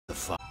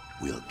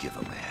We'll give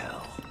them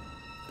hell.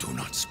 Do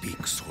not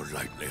speak so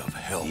lightly of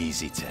hell.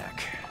 Easy,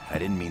 Tech. I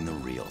didn't mean the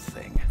real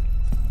thing.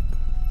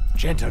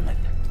 Gentlemen,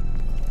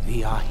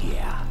 we are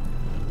here.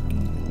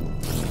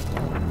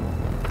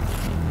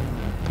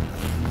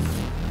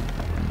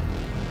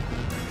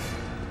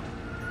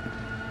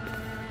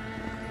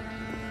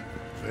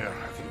 Where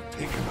have you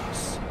taken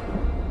us?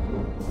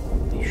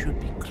 They should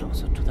be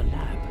closer to the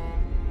lab.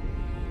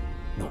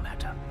 No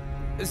matter.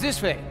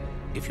 This way,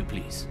 if you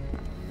please.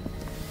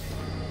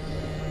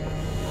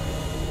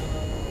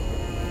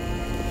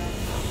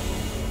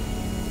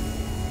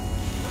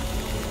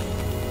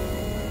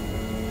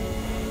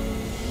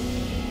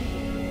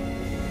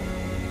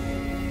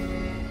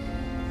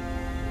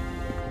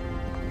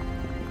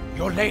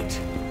 You're late.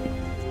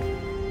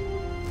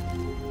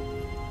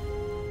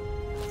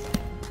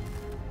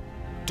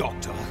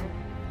 Doctor?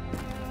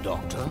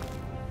 Doctor?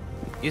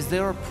 Is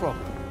there a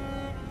problem?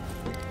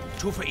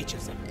 Two for each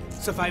of them.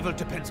 Survival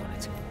depends on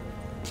it.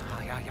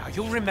 Yeah.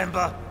 You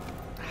remember?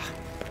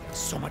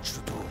 So much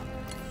to do.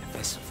 A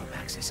vessel for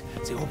Maxis,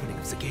 the opening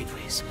of the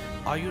gateways.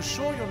 Are you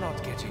sure you're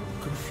not getting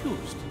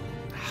confused?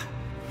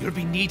 You'll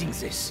be needing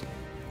this.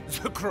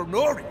 The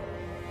Chronorium.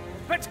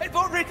 But I've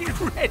already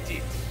read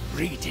it.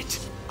 Read it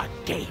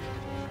again.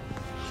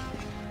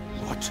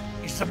 What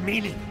is the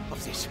meaning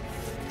of this?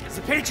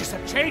 The pages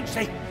have changed.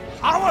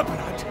 Our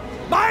blood.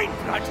 Mine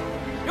blood.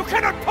 You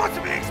cannot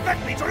possibly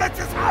expect me to let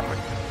this happen.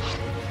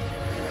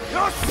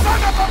 You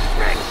son of a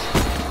bitch!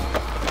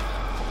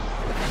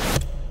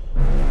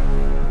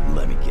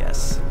 Let me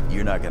guess.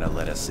 You're not gonna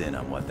let us in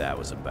on what that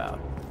was about.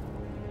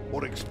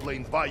 Or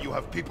explain why you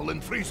have people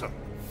in freezer.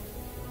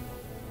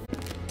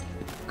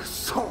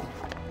 So,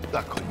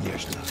 да,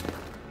 конечно.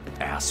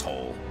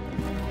 Asshole.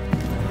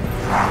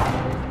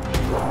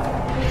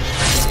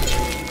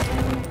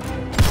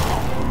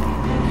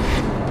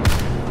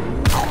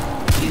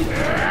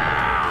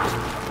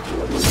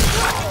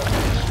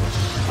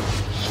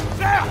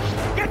 There!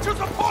 Get to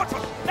the portal!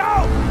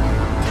 Now!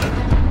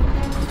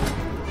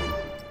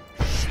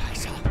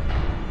 Scheiße.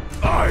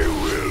 I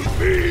will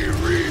be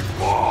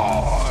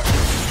reborn!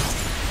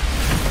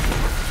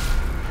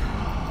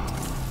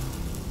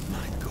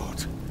 My God.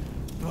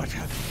 What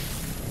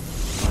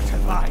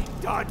have I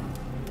done?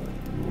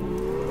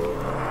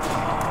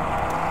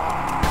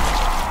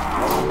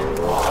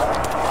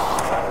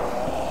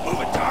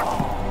 Move it, Doc!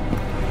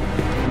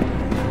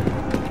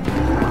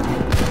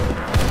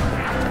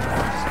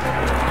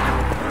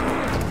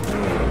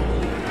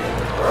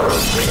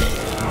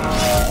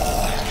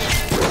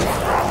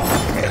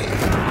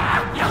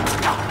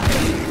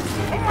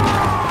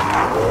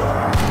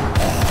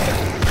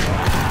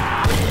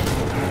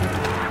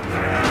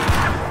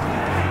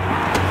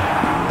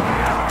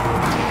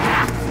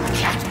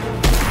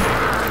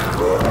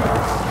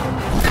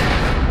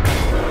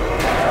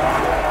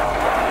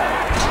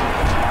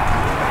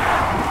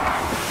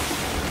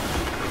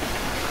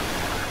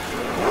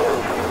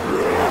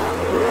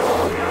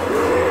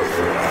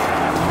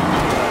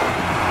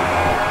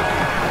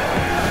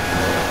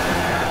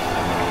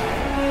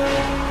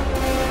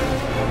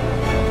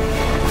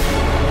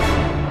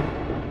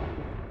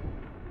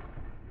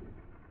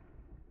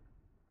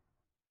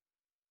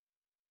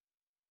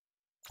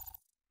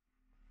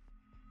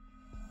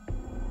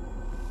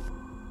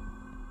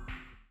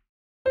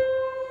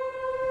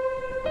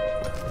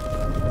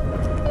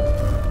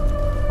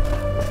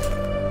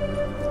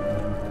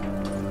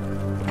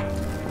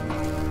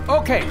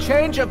 Okay,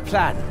 change of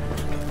plan.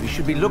 We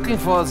should be looking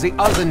for the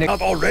other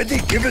I've already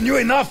given you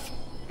enough!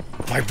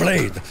 My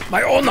blade,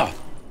 my honor,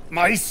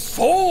 my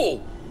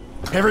soul!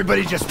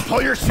 Everybody just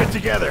pull your shit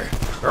together,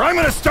 or I'm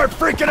gonna start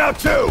freaking out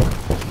too!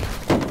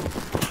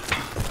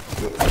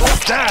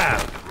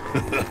 Stab!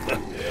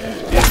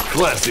 It's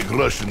classic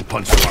Russian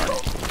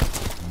punchline.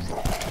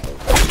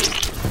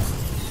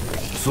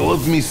 So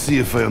let me see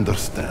if I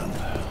understand.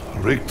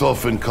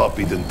 Richtofen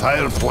copied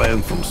entire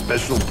plan from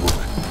Special Book.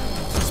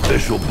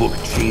 Special Book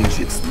changed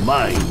its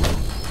mind.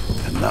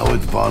 And now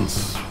it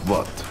wants,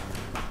 what?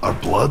 Our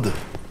blood?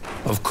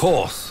 Of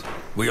course.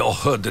 We all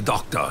heard the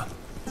doctor.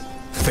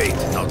 Fate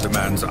now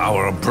demands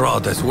our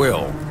blood as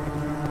well.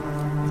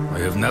 I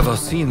have never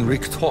seen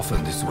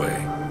Richtofen this way.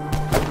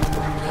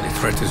 The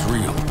threat is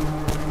real.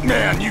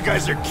 Man, you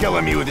guys are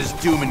killing me with this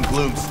doom and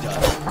gloom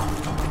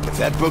stuff. If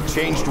that book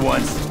changed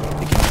once,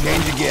 it can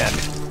change again.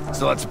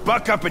 So let's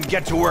buck up and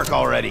get to work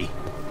already.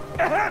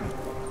 Ahem!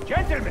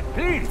 Gentlemen,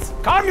 please,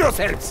 calm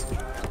yourselves!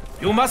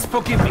 You must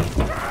forgive me.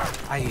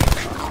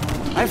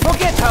 I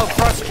forget how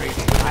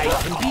frustrating I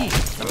can be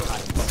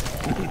sometimes.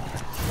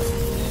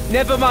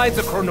 Never mind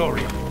the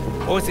Chronorium,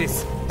 or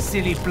this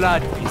silly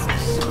blood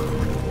business.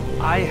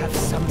 I have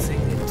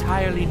something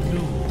entirely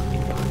new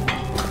in mind.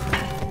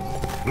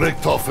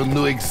 Richtofen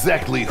knew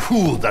exactly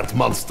who that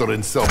monster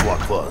in cell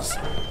block was.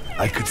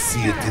 I could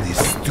see it in his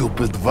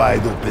stupid,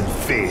 wide-open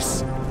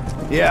face.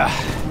 Yeah,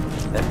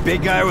 that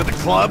big guy with the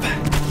club?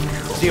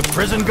 Is he a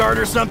prison guard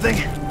or something?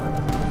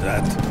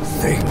 That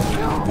thing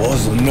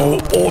was no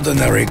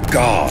ordinary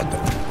guard.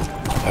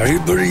 I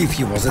believe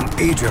he was an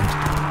agent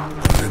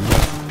of the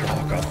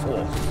Northblocker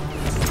force.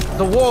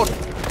 the Warden.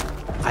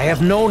 I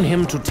have known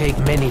him to take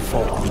many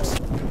forms.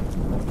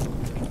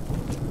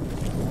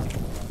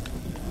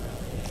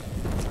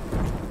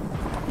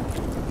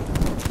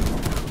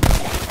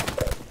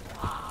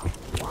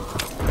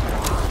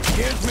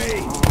 Excuse me!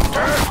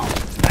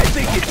 I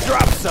think you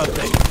dropped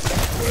something!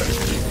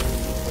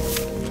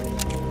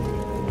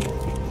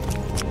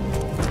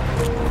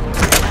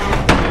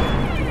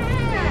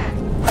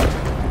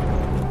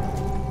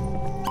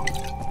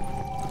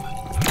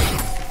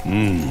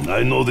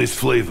 I know this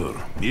flavor.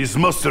 Is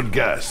mustard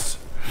gas.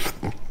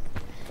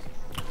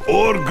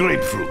 Or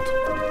grapefruit.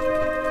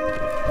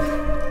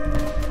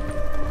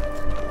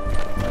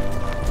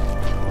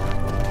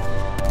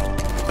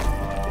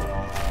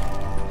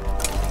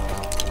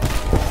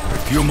 A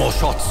few more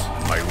shots,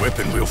 and my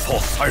weapon will fall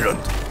silent.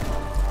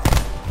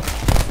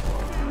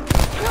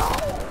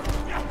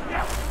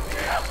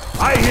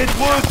 I hit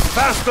wood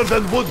faster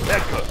than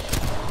woodpecker.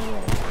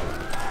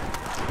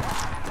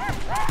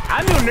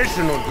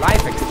 Ammunition and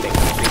life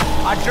expectancy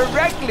are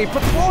directly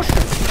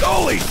proportional.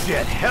 Holy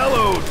shit!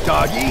 Hello,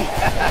 doggy!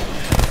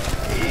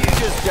 You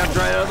just jumped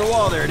right out of the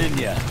wall there, didn't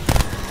you? I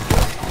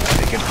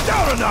think it's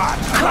down or not!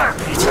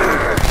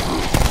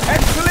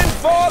 Excellent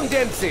form,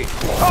 Dempsey.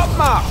 Top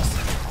marks.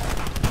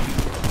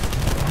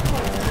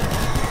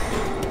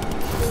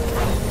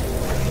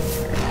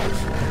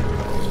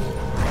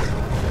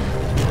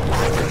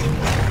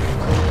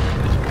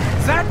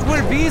 That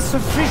will be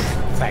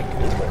sufficient, thank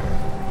you.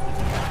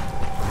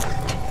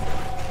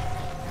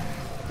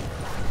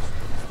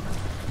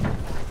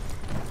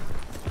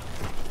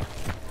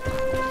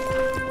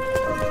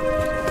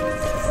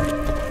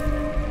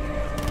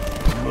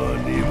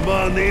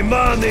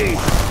 Money!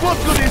 What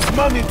good is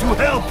money to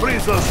hell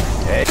prison?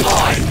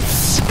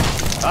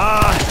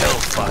 Ah,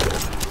 hellfire.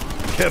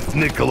 Kept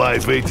Nikolai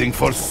waiting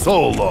for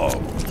so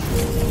long.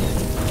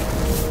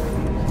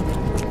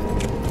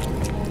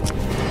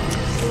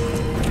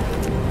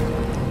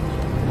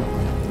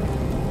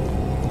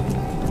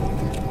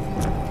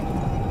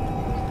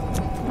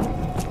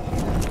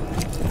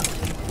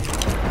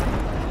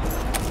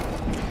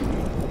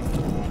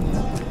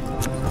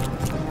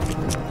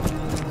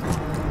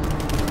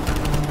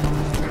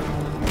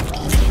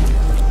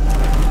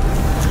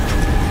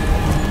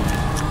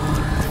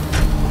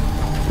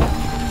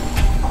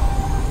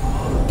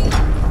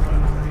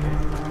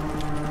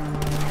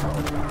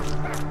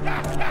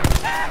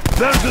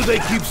 Where do they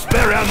keep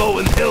spare ammo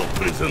in hell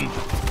prison?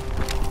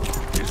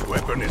 This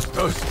weapon is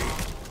thirsty.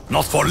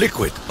 Not for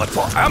liquid, but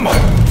for ammo.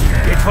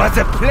 It was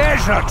a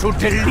pleasure to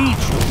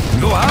delete you.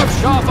 You have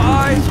sharp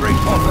eyes,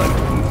 Richthofen.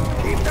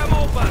 Keep them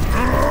open.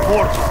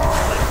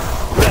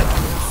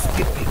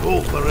 Skipping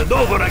over and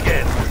over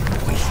again.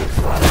 We should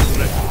fly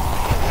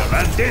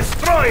and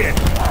destroy it!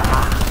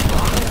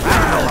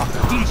 Battle of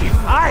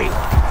DG5!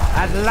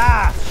 At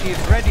last, she's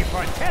ready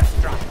for a test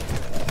drive.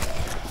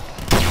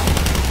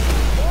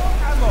 More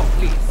ammo,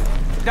 please.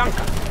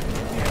 Duncan.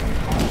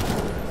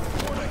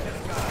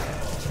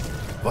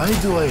 Why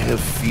do I have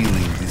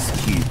feeling this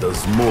key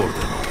does more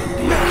than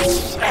open the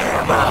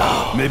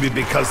others? Maybe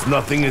because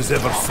nothing is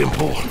ever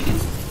simple.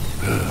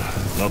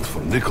 Not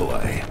for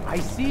Nikolai. I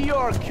see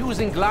your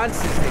accusing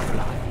glances,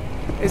 Nikolai.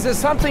 Is there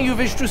something you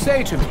wish to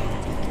say to me?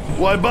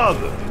 Why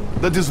bother?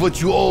 That is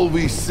what you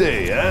always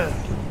say, eh?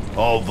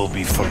 All will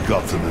be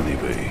forgotten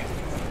anyway.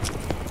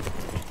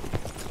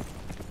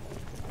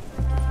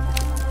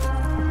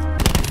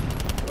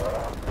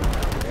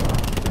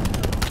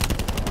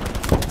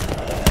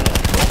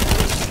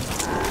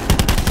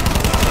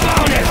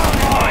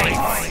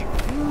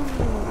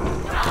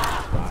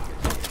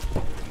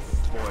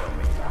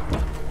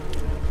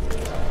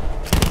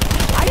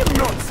 I am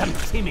not some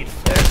timid,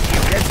 thirsty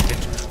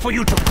resident for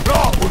you to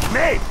claw with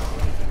me!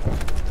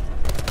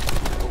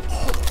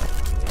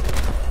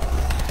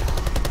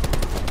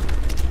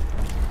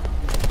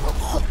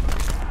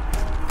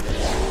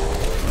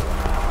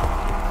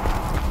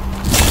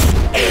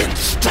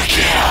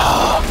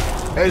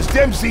 As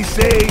Dempsey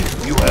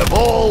says, you have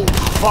all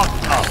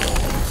fucked up.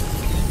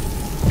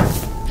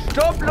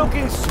 Stop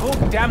looking so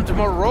damned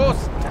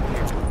morose.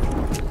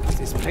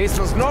 This place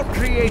was not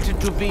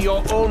created to be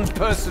your own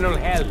personal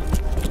hell.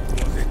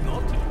 Was it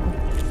not?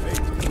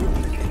 Fate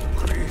duplicated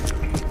creation.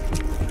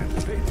 And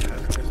fate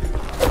has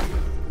continued.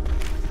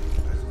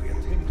 As we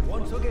attempt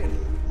once again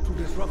to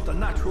disrupt the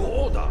natural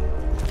order.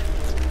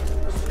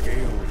 The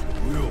scales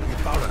will be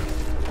balanced.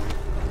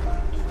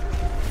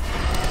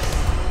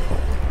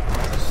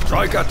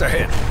 Strike at the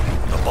head.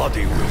 The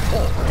body will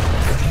fall.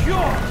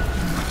 Sure!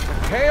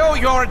 Teo,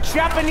 you're a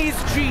Japanese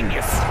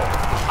genius.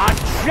 A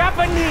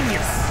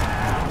Japanese!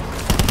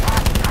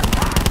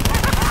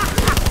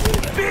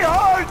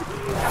 Behold!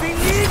 The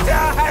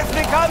leader has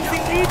become the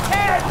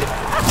eaten!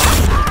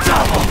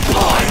 Double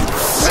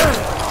points!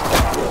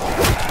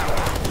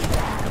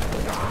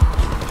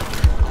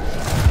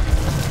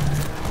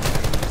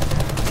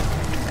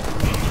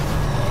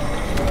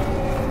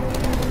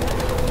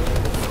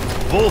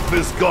 Wolf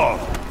is gone.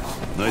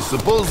 I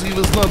suppose he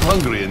was not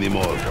hungry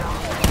anymore.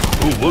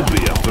 Who would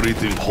be after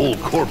eating whole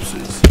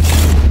corpses?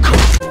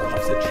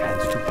 Of the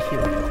chance to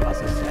kill your husband.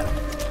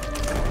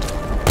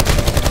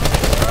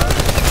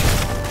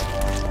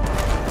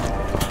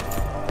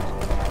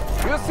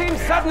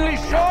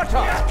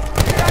 shorter!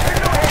 Nothing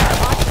to hear,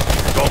 huh?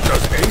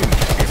 Doctor's aim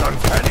is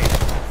uncanny.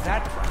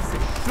 That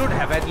rifle should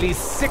have at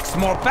least 6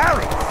 more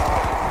barrels!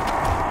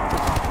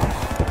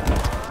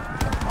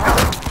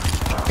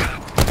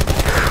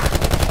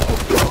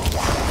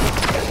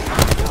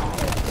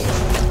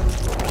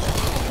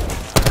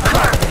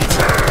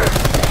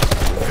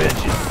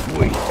 Revenge is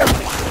sweet.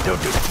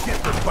 Don't do shit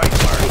for bite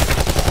marks.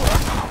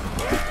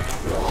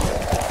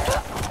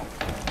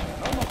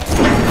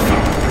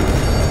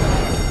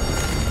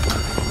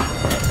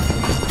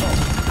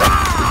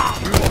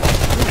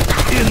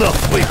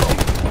 Enough waiting.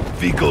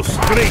 We go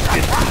straight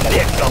into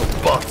neck of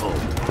bottle.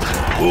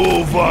 Who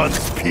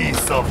wants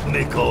piece of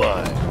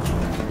Nikolai?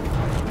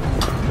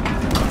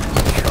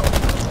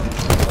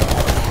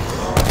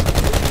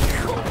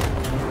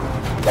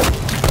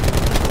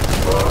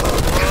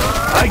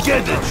 I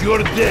get it,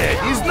 you're dead.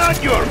 It's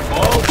not your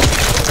fault.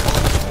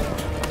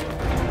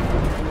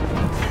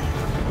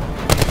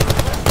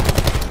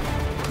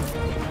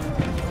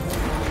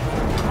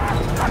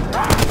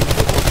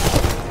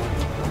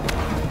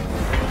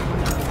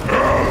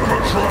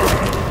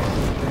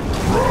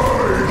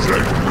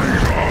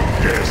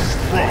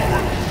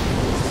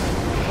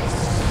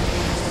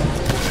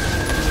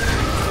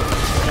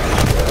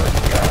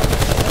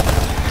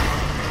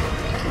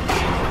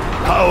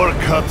 Power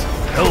cut,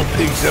 hell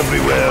pigs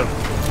everywhere.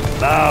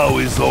 Now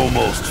is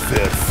almost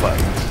fair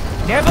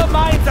fight. Never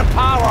mind the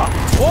power,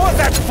 or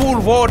that fool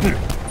warden!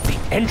 The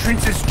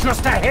entrance is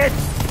just ahead!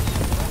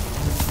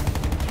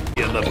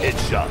 Enough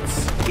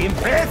headshots.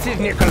 Impressive,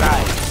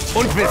 Nikolai!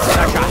 Und with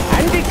such a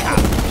handicap!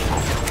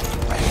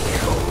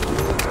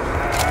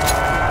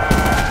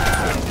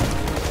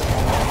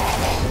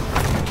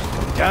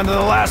 Down to the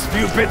last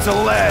few bits of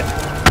lead.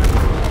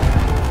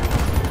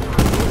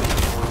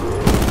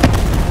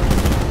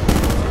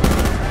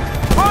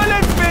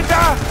 Bullets,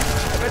 bitte!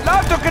 We'd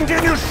love to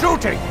continue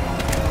shooting!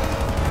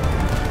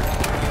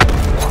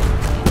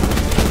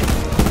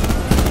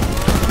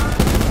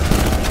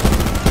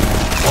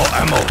 More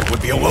ammo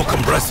would be a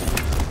welcome blessing.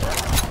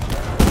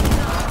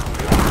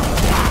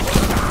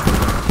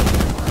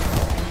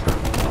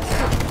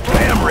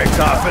 Damn,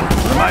 Richtofen.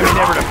 Remind me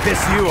never to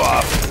piss you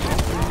off.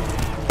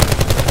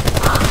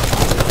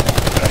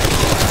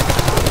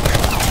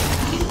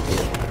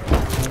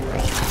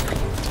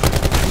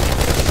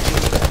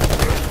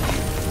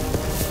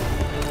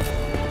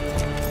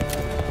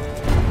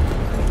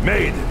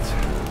 Made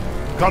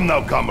it. Come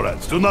now,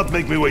 comrades. Do not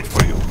make me wait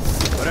for you.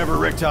 Whatever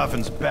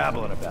Richtofen's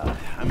babbling about,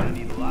 I'm gonna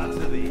need lots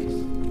of these.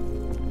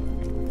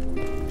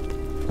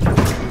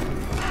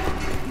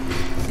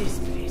 This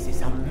place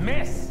is a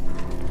mess!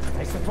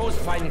 I suppose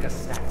finding a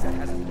stack that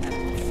hasn't had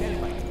to sell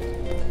by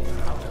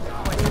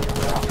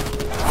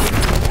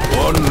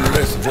One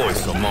less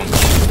voice among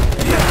us.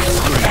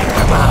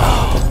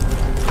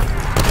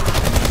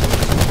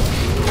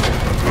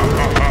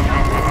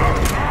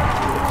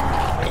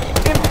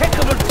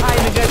 Impeccable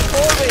timing as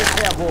always,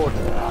 Herr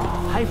Warden.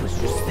 I was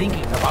just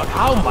thinking about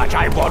how much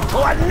I want to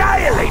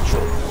annihilate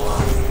you!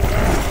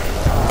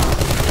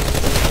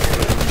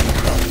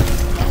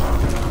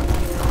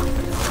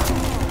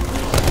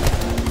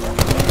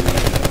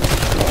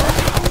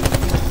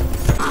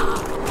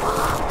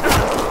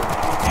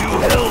 You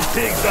hell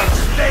pigs are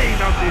staying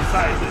on this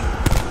island.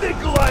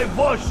 Nikolai,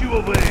 wash you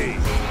away.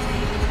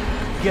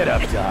 Get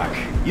up, Doc.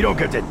 You don't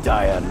get to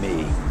die on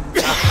me.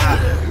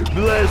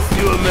 Bless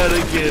you,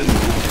 American.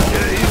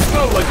 It's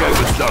not like I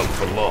was down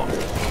for long.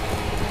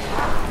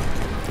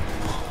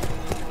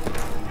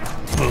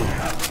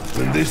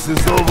 When this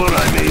is over,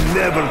 I may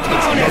never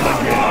touch gun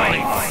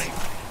again.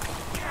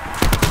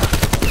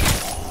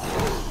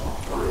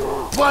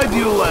 Why do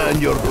you lie on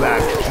your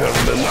back,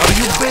 German? Are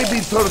you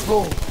baby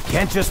turtle?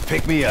 Can't just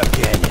pick me up,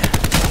 can you?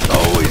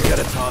 Always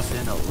gotta toss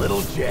in a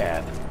little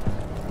jab.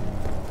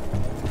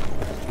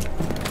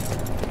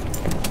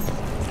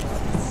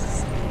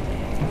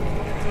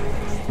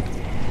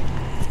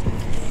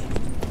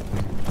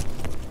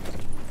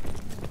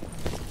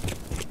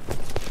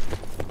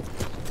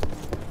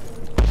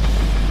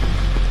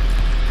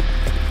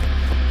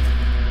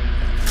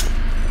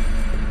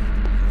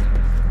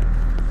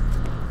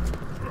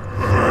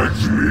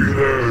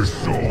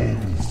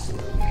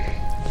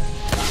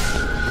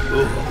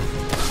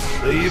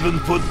 They even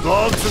put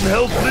dogs in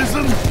hell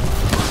prison?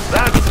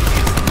 That is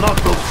not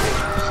okay.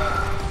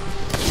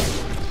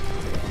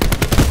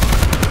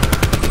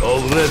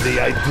 Already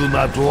I do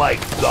not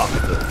like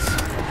doctors.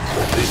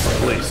 This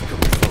place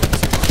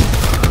confronts me.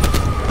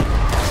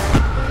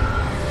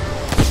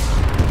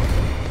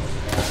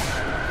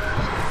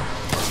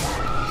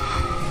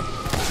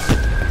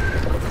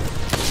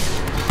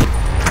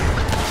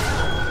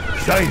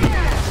 Shiny,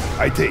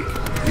 I take.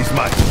 He's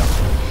mine.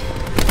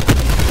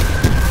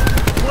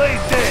 Play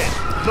dead!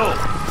 No!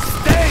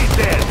 Stay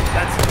dead!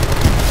 That's it!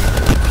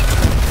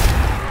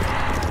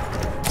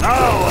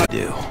 Now I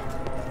do.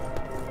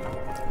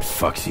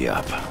 Fucks you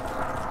up.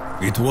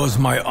 It was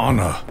my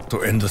honor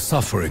to end the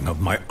suffering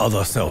of my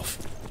other self.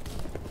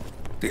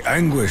 The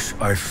anguish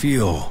I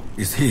feel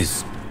is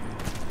his.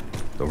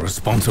 The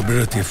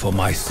responsibility for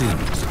my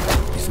sins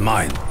is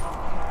mine.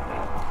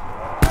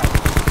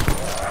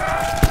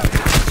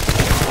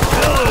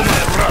 Hello,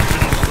 my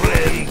rotten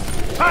friend.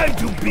 Time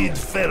to bid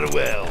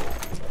farewell.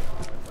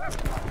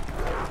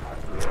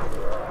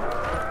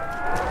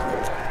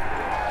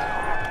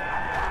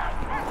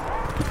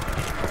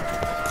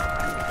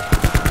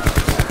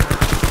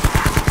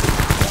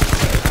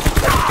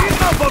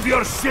 Enough of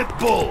your shit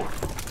bull!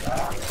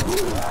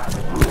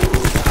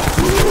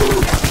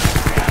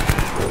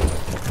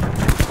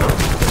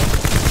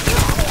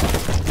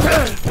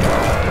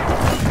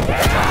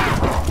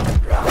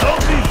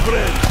 Don't be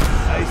friends.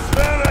 I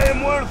swear I am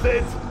worth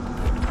it.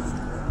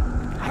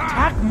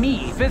 Attack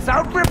me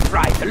without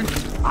reprisal?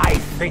 I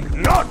think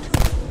not.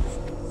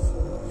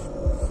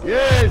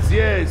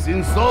 Yes,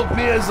 insult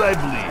me as I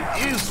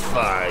bleed. Is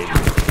fine.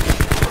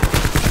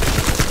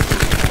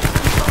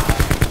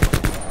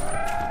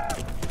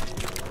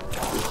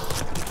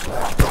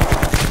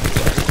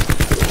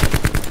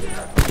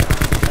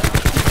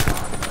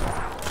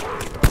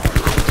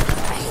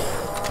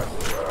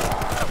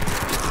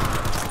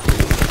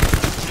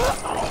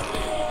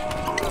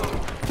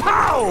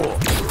 Pow!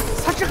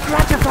 Such a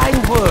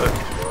gratifying word.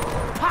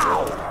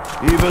 Pow!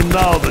 Even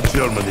now the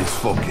German is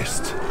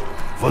focused.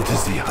 What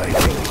is he hiding?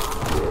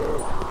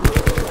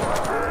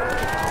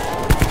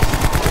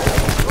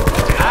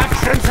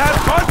 Actions have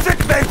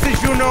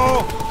consequences, you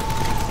know.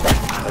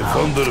 I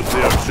wonder if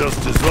they are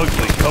just as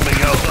ugly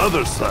coming out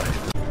other side.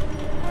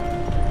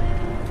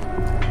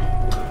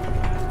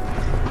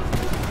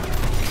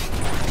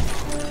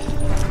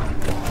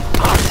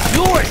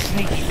 You're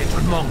sneaky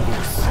little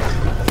mongoose.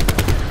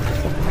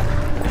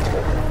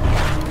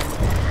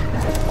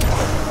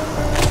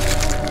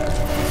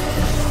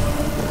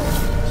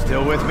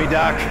 Still with me,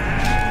 Doc?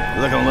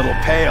 You're looking a little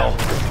pale.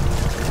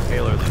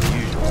 Paler than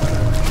usual.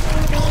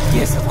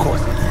 Yes, of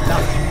course. Now,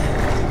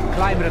 the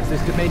climate of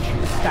this dimension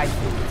is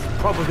stifling.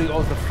 It's probably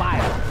all the fire.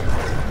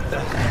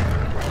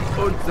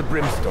 And the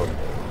brimstone.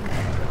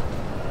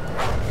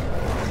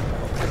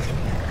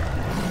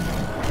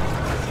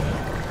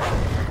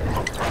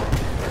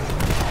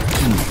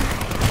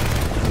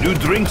 New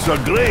drinks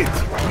are great.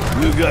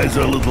 You guys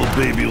are little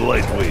baby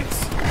lightweights.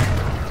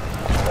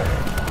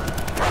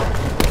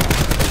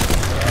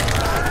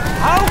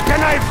 How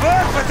can I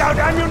work without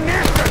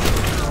ammunition?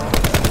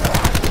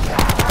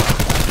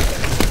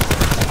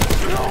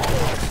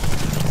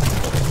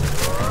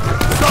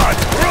 Start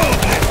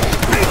rudeness!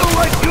 People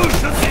like you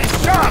should be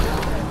shot!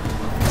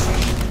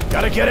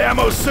 Gotta get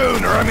ammo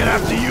soon, or I'm gonna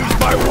have to use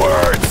my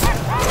words.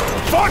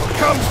 What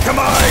comes to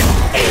mind?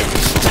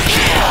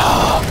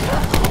 Insta-kill!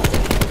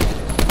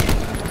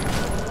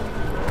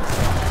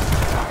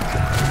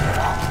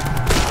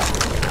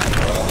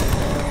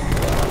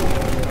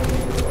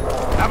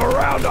 Have a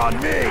round on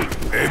me!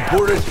 A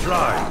bullet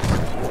flies.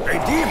 A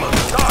demon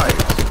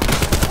dies.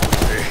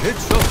 A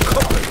hits of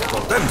copper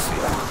for Dempsey.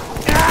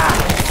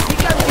 He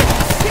got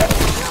sick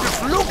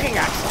just looking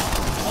at you.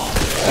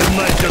 Didn't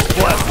I just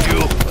blast you?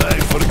 I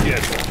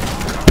forget.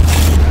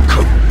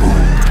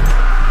 Kaboom!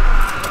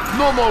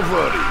 No more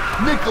worry.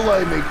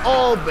 Nikolai made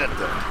all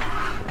better.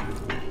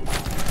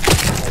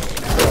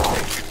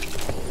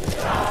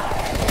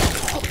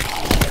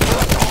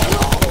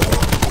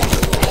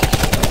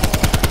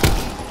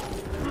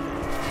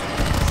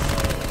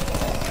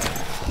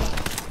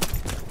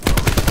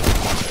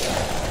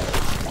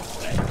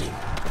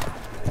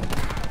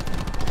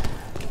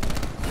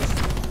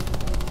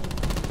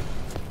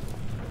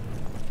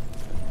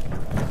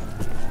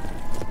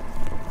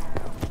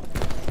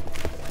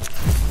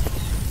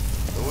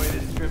 The way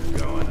this trip's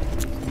going,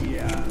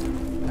 yeah.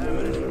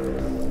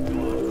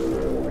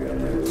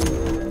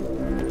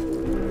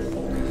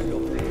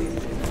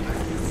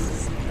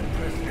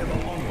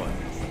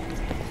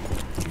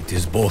 It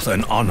is both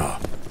an honor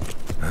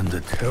and a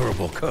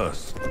terrible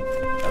curse.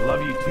 I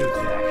love you too,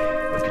 Jack.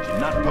 But could you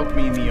not poke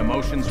me in the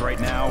emotions right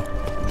now?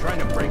 I'm trying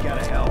to break out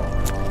of hell.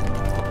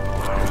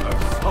 I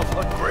have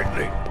suffered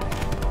greatly.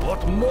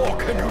 What more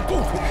can you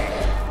do to me?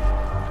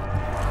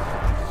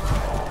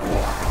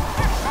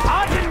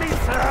 Pardon me,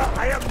 sir.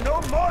 I am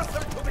no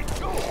morsel to be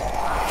chewed.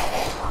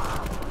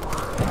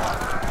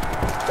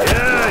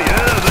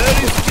 Yeah,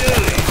 very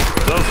scary.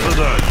 Just for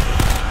that.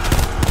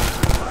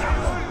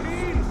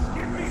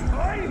 Give me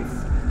points.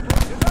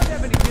 You don't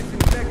have any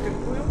disinfectant,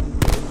 Will?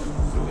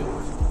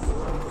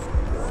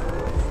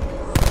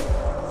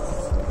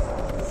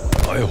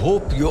 I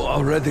hope you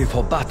are ready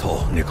for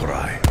battle,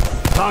 Nikolai.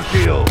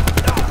 Takeo,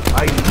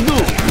 I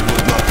knew you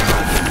would not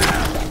run.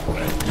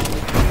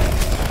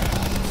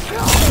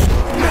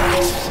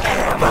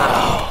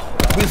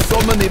 With so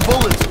many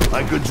bullets,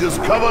 I could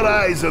just cover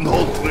eyes and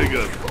hold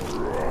trigger.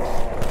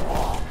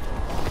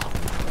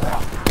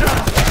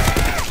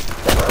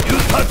 You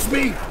touch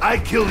me, I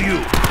kill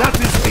you. That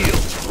is deal.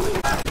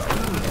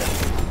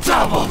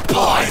 Double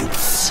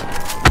points!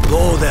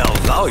 Though their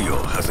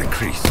value has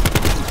increased,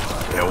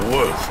 their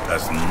worth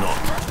has not.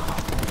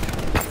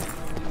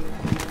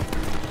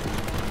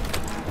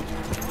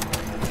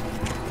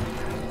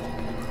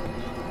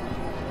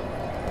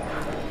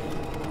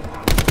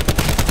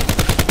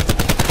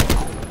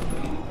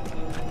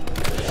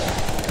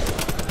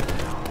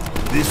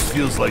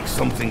 feels like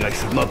something I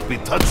should not be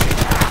touching,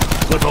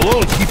 let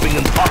alone keeping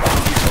in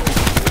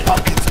pockets.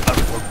 Pockets are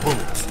for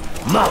bullets,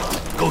 not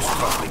ghost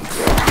droppings.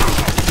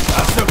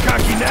 Not so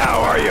cocky now,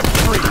 are you,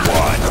 freak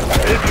one?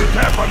 If you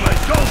tap on my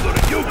shoulder,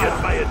 you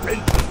get my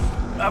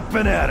attention. Up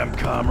and at him,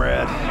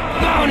 comrade.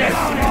 Bonus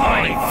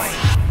points!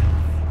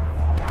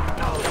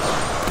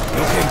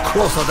 You came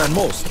closer than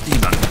most,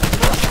 Demon.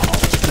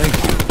 Thank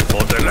you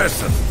for the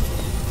lesson.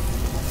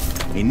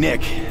 Hey,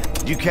 Nick,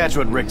 did you catch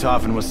what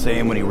Richtofen was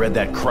saying when he read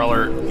that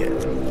Cruller...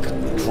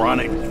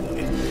 chronic...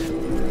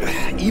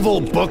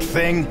 evil book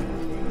thing?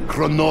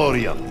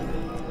 Chronorium.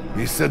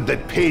 He said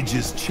that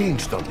pages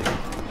changed on him.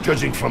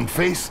 Judging from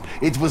face,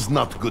 it was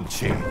not good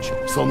change.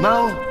 So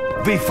now,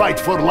 we fight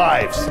for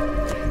lives.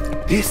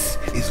 This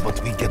is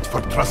what we get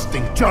for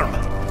trusting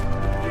German.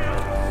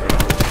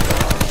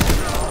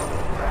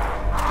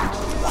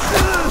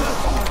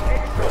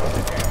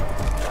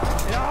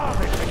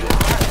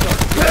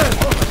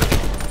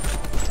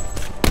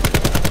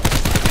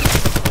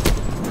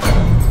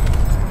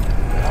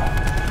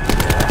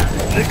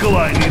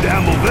 Nikolai need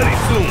ammo very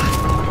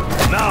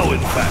soon. Now, in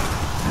fact.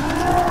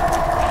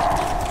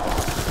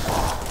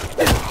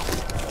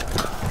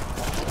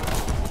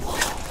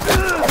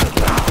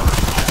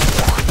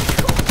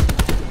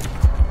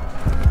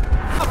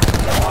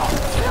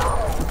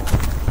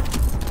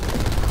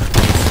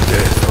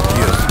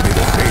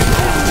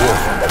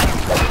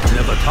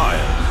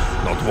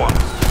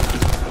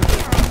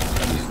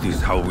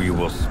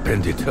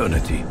 Spend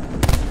eternity.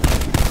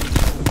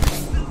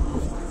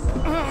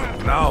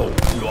 Now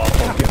you are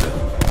forgiven.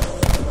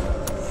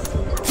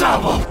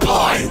 Double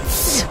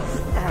points!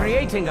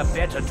 Creating a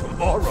better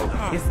tomorrow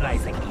is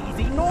nice and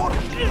easy, Nord.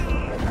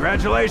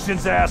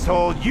 Congratulations,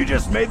 asshole. You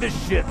just made the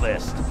shit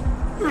list.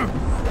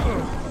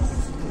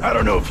 I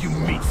don't know if you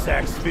meat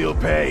sacks feel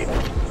pain,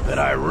 but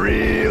I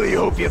really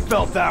hope you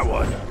felt that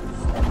one.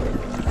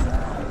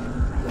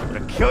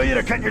 Gonna kill you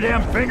to cut your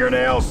damn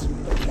fingernails?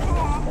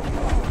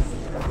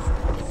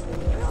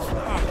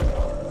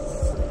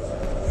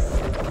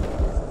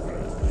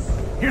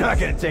 You're not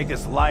gonna take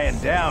this lying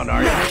down,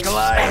 are you,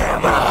 Nikolai?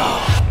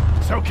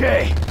 It's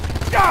okay.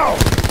 Go!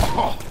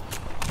 Oh,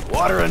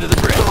 water under the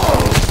bridge.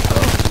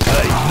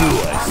 I knew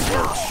I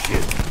smelled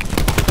shit.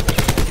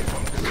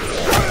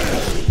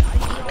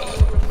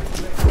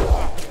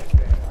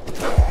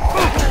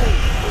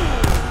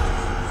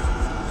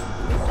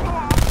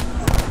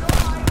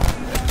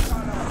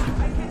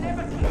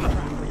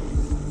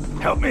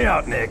 Help me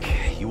out, Nick.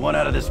 You want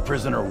out of this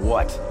prison or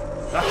what?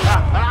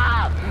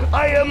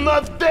 I am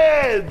not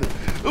dead!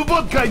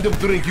 What kind of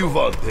drink you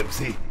want,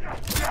 Pepsi?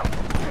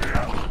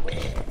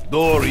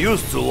 Door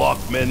used to lock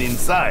men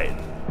inside.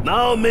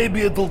 Now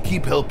maybe it'll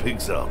keep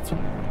Hellpigs out.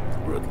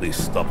 Or at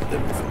least stop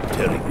them from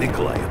tearing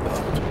Nikolai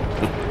about.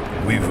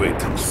 We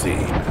wait and see.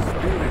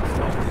 Spirits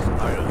of this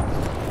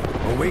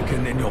island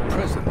awaken in your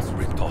presence,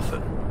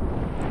 Richtofen.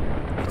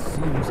 It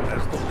seems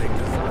as though they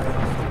desire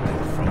something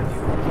from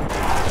you.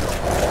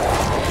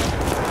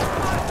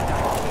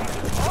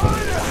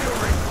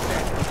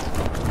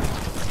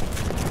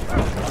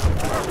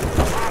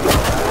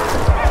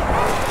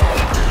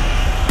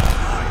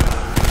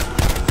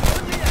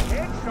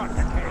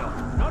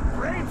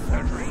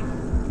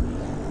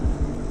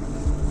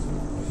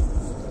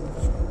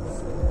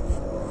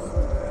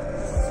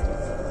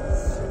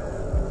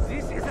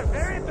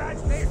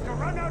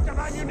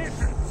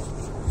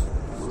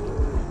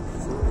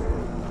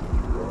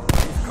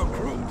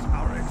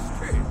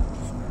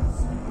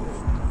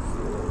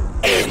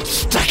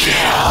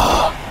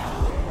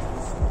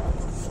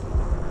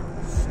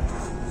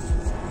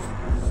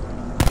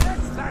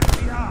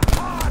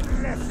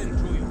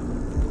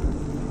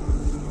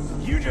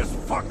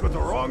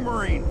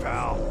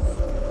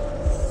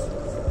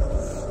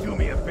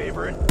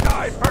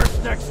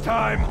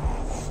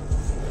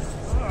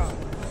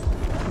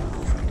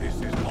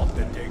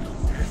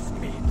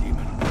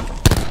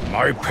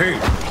 My pain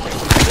is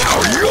now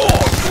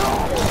yours!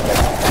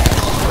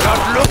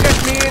 Don't look at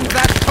me in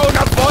that tone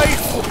of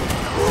voice!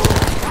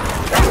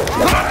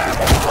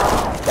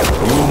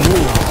 You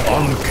move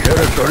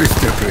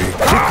uncharacteristically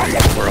quickly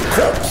for a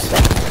corpse.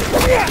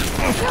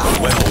 The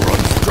well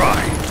runs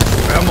dry.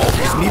 Ammo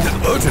is needed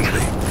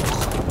urgently.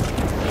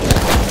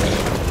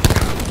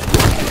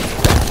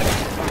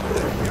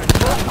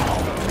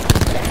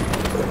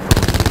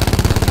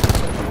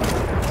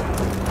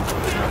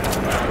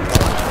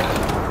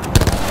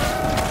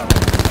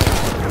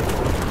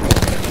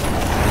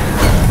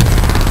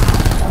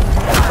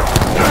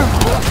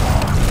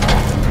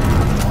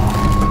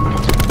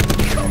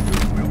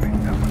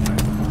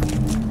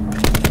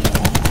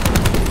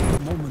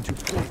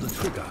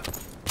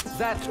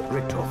 That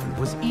Richtofen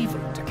was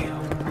evil to kill.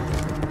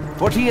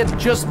 What he had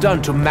just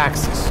done to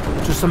Maxis,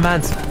 to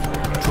Samantha,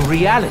 to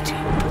reality.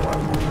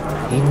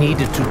 He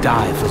needed to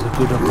die for the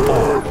good of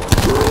all.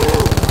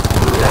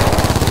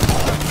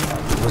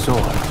 That was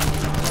all.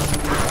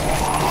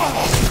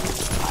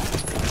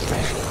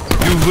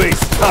 You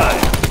waste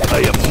time.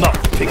 I am not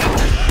picking.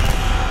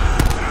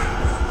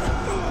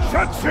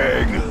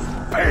 Shut-Ching!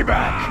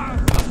 Payback!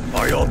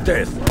 By your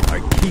death, I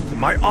keep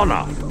my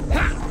honor.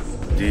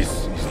 This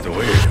is the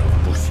way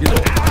of Bushido.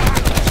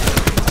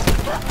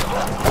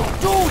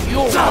 Do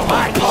you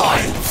mind in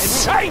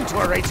trying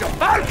to erase your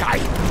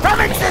Valkyrie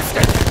from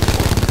existence?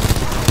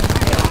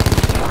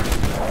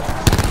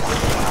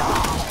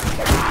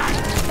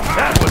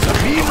 That was a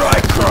mean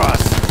right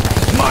cross.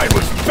 Mine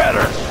was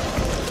better.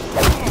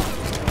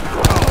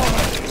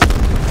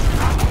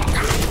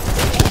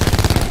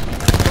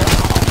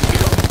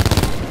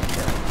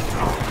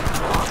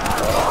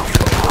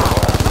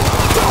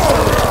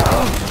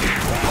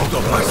 Out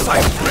of my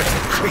sight,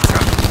 wretched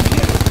creature!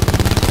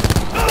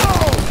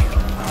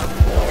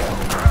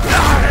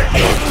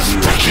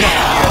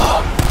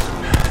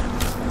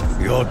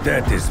 Your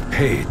debt is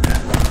paid.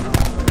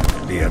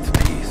 Be at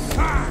peace.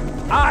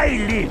 I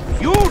live.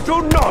 You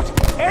do not.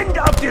 End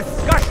of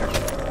discussion.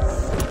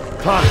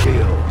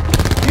 Takeo,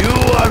 you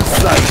are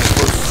sight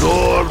for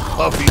sore,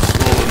 puffy,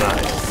 swollen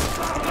eyes.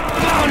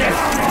 Bonus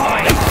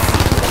points.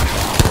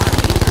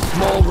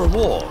 Small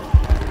reward,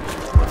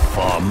 but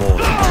far more than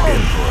the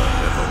Emperor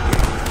ever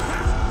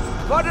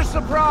gave. What a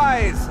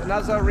surprise!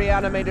 Another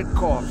reanimated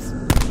corpse.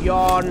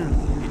 Yawn.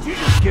 Did you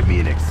just give me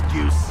an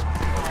excuse?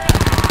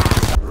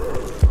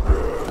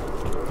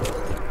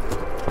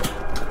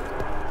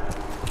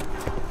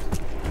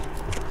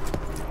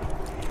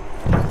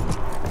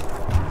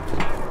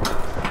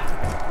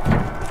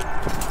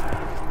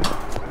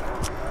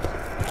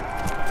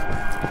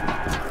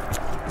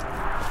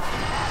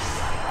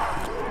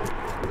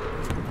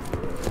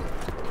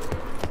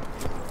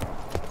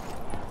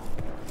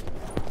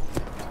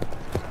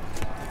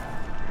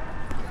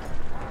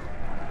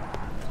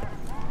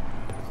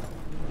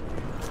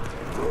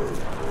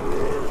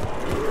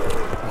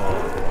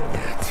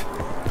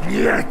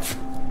 Yet!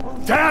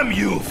 Damn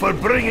you for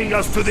bringing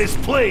us to this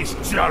place,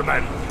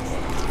 German!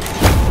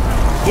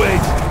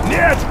 Wait,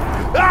 Niet!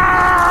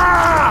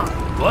 Ah!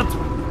 What?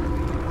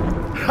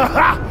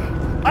 Haha!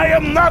 I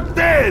am not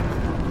dead!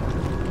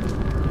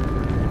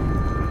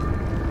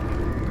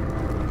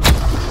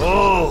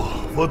 Oh,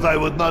 what I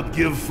would not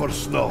give for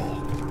snow.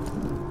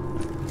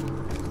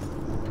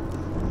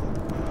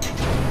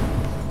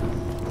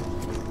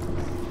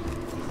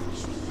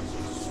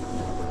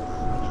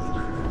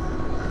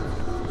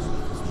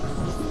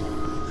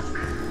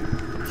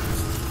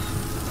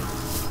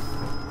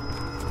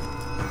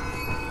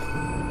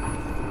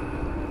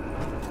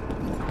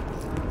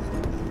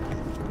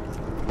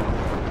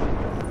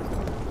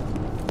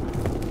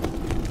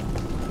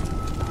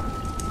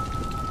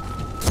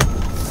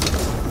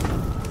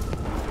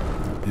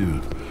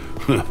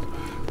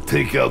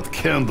 Take out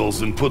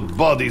candles and put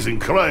bodies in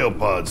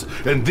cryopods,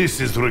 and this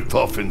is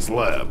Richtofen's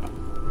lab.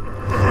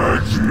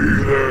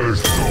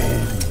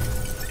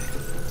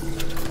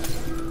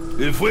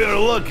 If we are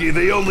lucky,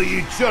 they only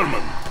eat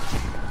German.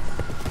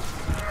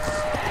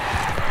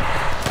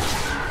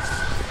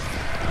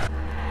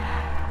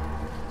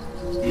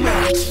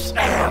 Max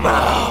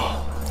ammo!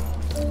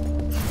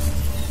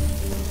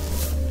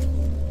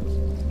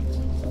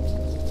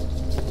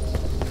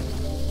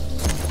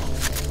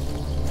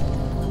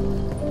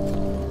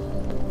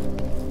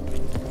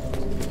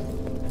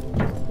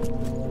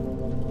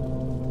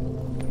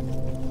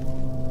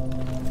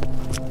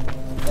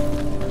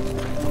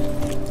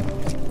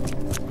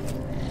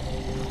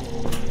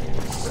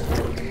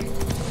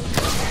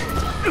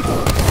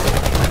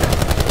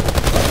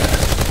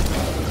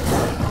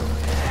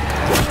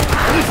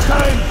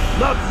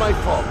 Not my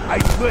fault, I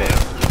swear.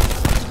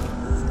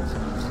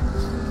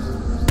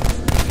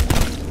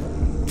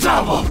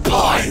 Double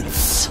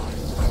points!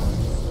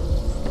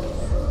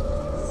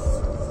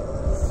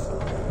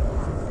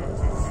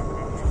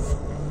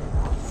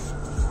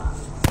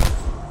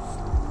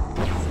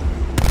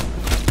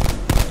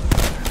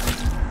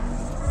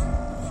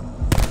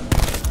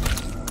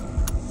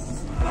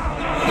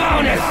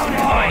 Bonus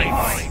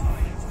points.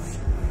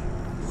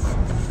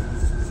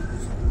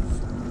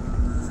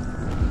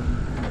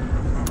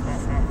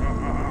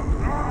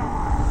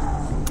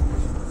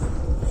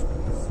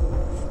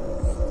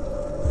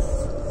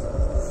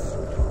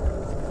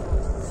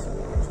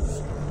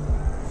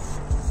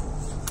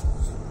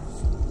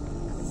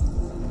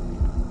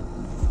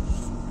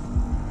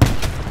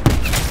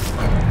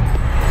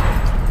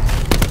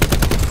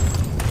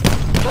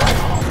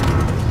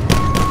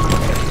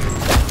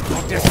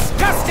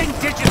 Disgusting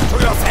digits to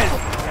yourself!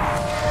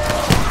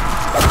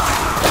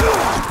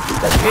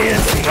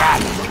 Here's the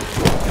end!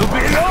 You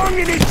belong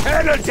in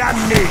eternal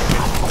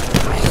damnation!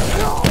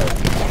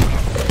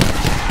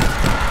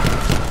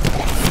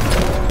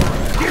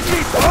 Give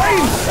me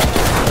time!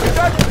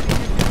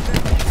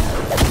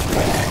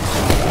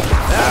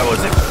 That was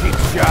a cheap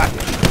shot.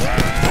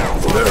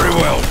 Very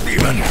well,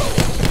 demon.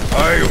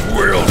 I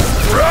will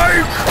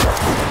strike!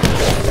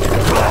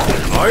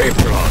 My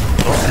blood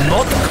does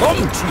not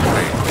come too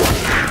late.